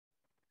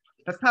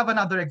Let's have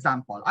another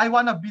example. I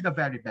want to be the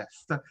very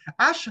best.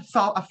 Ash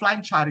saw a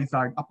flying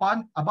Charizard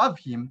above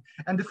him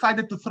and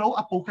decided to throw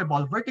a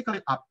Pokeball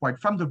vertically upward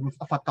from the roof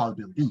of a tall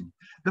building.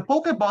 The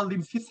Pokeball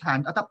leaves his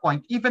hand at a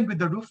point even with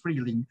the roof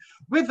railing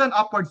with an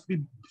upward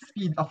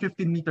speed of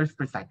 15 meters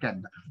per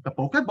second. The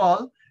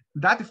Pokeball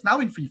that is now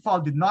in free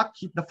fall did not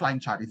hit the flying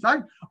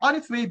Charizard. On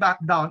its way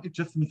back down, it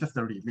just misses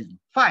the railing.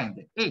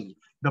 Find A,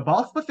 the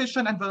ball's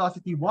position and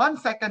velocity 1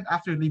 second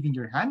after leaving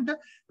your hand.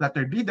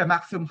 Letter B, the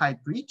maximum height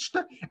reached.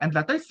 And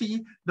letter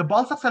C, the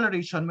ball's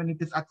acceleration when it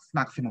is at its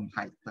maximum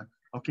height.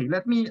 Okay,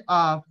 let me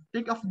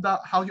think of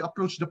how you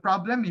approach the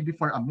problem, maybe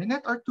for a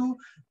minute or two.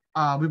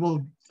 We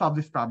will solve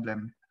this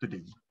problem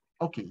today.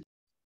 Okay.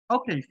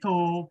 Okay,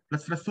 so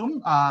let's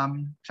resume.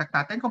 Check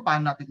natin kung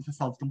paano natin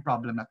isa-solve itong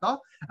problem na to.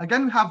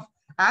 Again, we have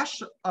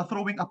Ash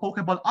throwing a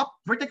Pokeball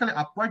vertically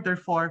upward,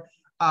 therefore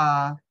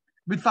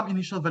with some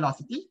initial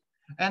velocity.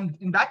 And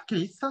in that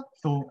case,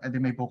 so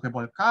may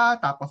Pokeball ka,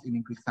 tapos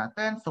in-increase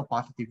natin, so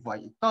positive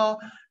y ito.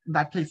 In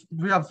that case,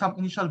 we have some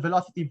initial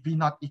velocity v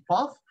naught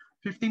equals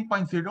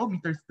 15.0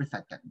 meters per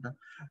second.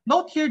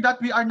 Note here that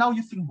we are now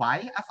using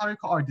y as our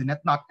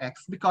coordinate, not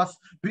x, because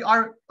we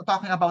are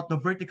talking about the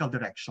vertical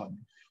direction.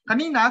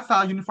 Kanina,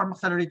 sa uniform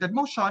accelerated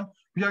motion,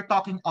 we are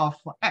talking of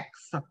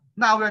x.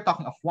 Now we are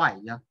talking of y.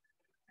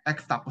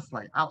 X tapos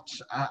y.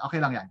 Ouch. Okay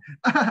lang yan.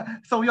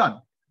 So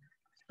yon.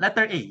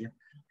 Letter A.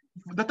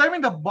 Determine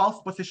the ball's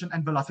position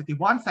and velocity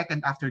 1 second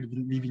after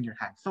leaving your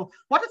hand. So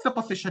what is the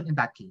position in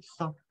that case?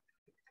 So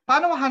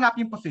paano mahanap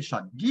yung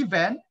position?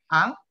 Given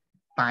ang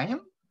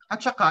time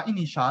at saka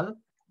initial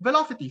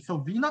velocity.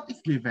 So V naught is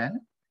given.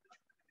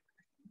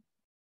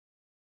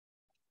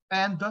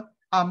 And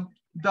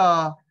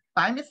the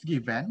time is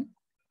given.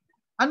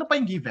 Ano pa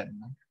yung given?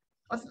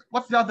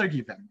 What's the other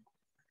given?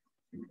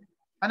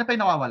 Ano pa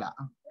yung nawawala?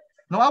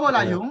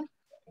 Nawawala yung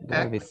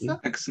x.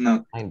 X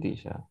naught. Hindi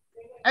siya.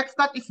 X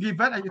naught is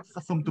given, and it's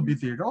assumed to be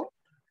 0.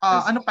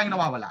 Ano pa yung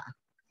nawawala?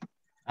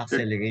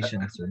 Acceleration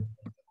as well.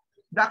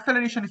 The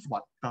acceleration is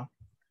what?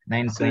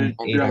 9.8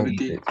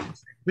 gravity.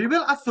 We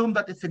will assume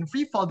that it's in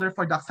free fall,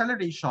 therefore the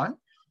acceleration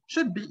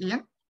should be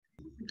in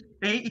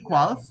A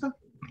equals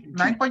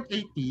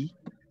 9.80.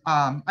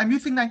 I'm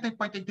using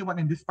 19.81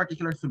 in this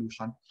particular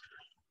solution.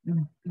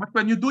 But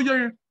when you do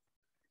your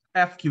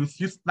FQs,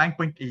 use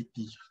 9.80.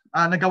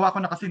 Nagawa ko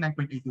na kasi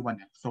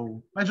 9.81 eh. So,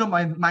 medyo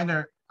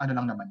minor, ano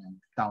lang naman yan,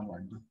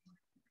 downward.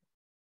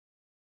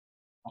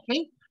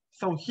 Okay?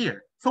 So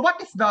here. So what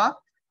is the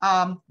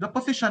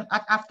position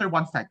at after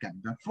 1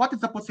 second? So what is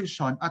the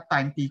position at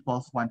time t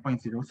equals 1.0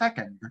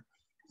 second?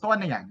 So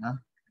ano yan?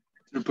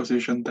 The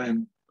position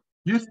time.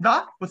 Use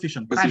the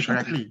position time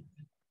correctly. Time.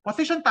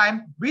 Position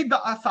time with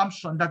the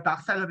assumption that the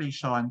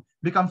acceleration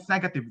becomes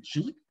negative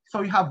g.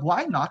 So you have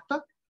y naught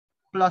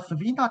plus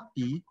v naught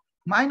t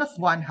minus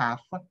 1/2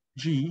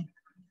 g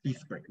t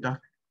squared.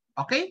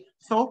 Okay,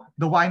 so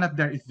the y naught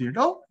there is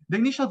 0. The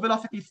initial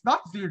velocity is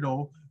not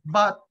 0,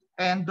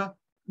 and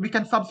we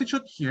can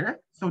substitute here.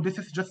 So this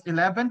is just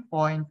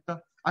 15.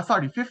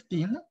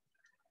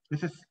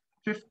 This is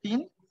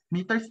 15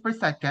 meters per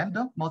second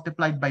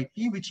multiplied by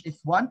t, which is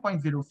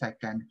 1.0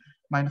 second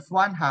minus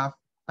 1/2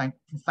 times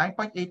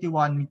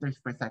 9.81 meters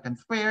per second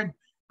squared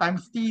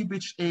times t,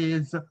 which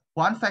is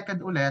 1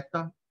 second ulit,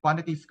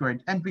 quantity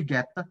squared, and we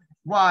get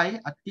y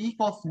at t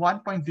equals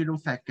 1.0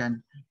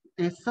 second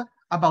is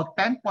about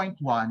 10.1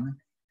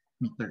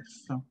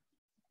 meters.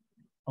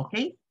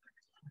 Okay?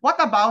 What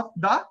about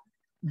the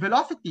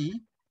velocity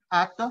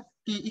at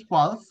t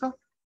equals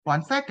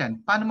 1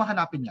 second? Paano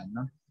mahanapin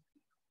yan?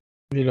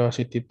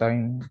 Velocity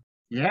time.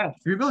 Yes,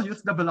 we will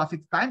use the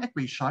velocity time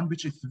equation,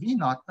 which is v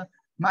naught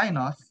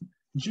minus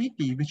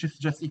gt, which is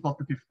just equal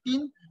to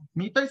 15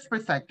 meters per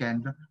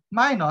second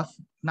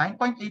minus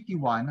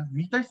 9.81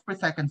 meters per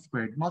second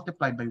squared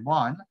multiplied by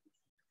 1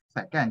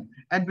 second.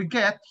 And we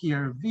get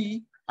here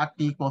v at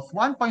t equals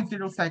 1.0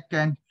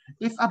 second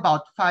is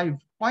about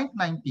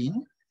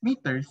 5.19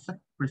 meters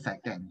per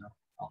second.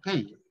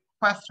 Okay,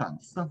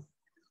 questions?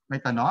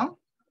 May tanong?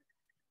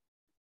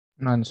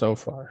 None so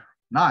far.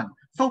 None.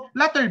 So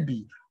letter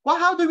B. Well,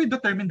 how do we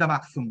determine the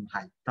maximum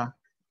height?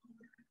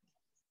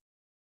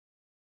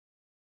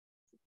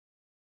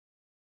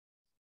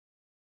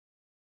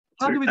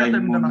 How do we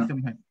determine the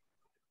maximum height?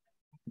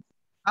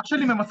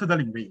 Actually, may mas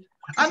madaling way.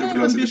 Anong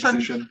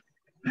condition?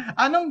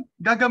 Anong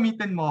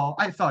gagamitin mo?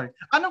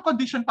 Anong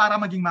condition para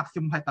maging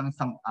maximum height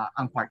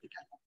ang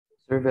particle?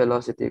 Sir,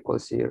 velocity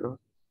equals 0.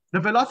 The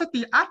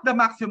velocity at the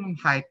maximum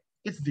height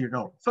is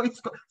 0. So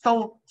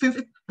since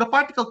the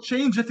particle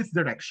changes its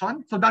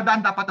direction, so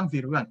dadaan dapat ang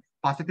 0 yan.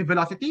 Positive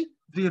velocity,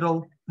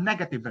 0,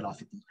 negative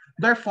velocity.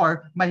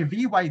 Therefore, my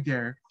Vy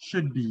there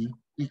should be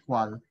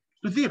equal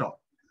to 0.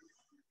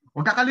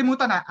 Huwag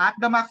kakalimutan na, at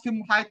the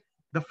maximum height,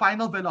 the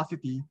final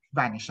velocity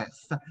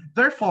vanishes.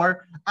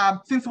 Therefore,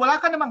 since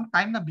wala ka namang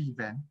time na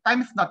given,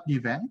 time is not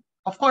given,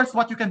 of course,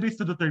 what you can do is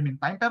to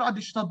determine time, pero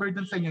additional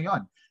burden sa inyo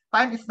yon.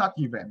 Time is not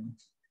given.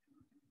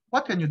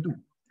 What can you do?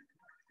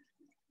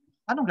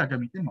 Anong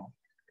gagamitin mo?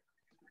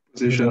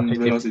 Position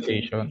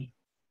velocity.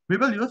 We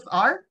will use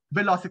our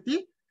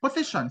velocity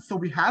position. So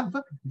we have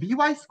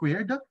Vy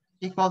squared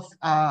equals,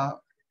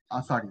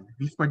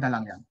 V squared na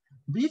lang yan.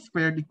 V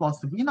squared equals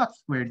V naught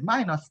squared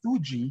minus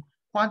 2G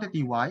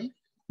quantity Y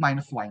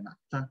minus Y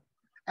naught.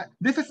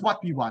 This is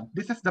what we want.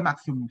 This is the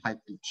maximum height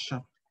H.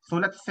 So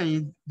let's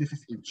say this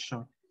is H.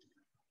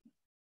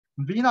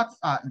 V naught,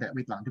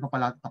 wait lang, di pa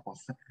pala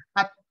tapos.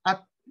 At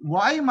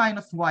Y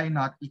minus Y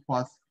naught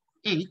equals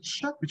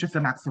H, which is the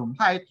maximum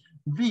height,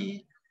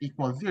 V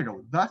equals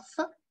 0. Thus,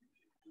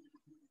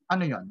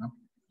 ano yun?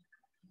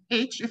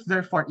 H is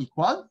therefore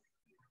equal.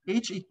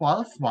 H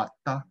equals what?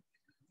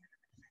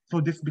 So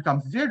this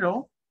becomes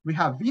 0. We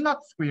have V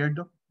naught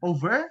squared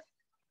over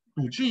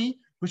 2G,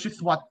 which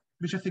is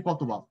equal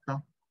to what?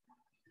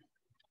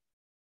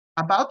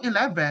 About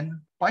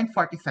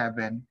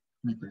 11.47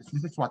 meters.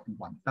 This is what we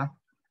want.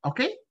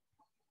 Okay?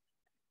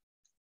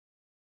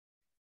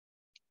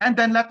 And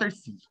then letter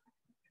C.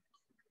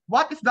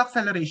 What is the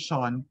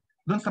acceleration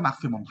dun sa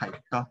maximum height?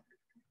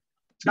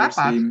 Dapat,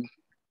 Same.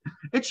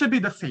 it should be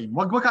the same.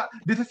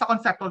 This is a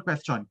conceptual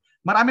question.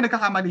 Marami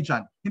nagkakamali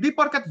dyan. Hindi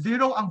porkat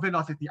 0 ang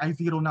velocity ay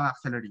 0 ng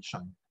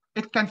acceleration.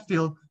 It can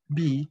still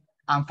be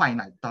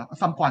finite,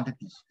 some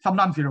quantity, some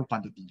non-zero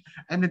quantity.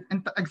 And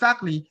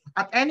exactly,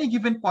 at any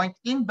given point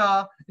in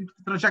the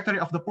trajectory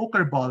of the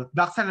poker ball,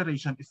 the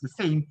acceleration is the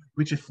same,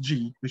 which is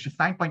g, which is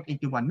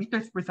 9.81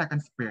 meters per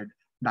second squared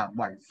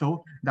downward.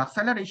 So the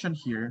acceleration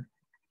here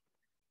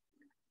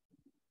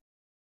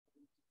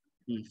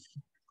is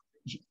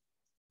g.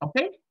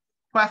 Okay?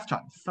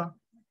 Questions?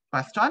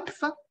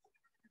 Questions?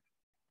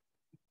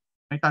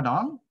 May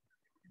tanong?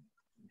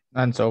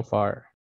 None so far.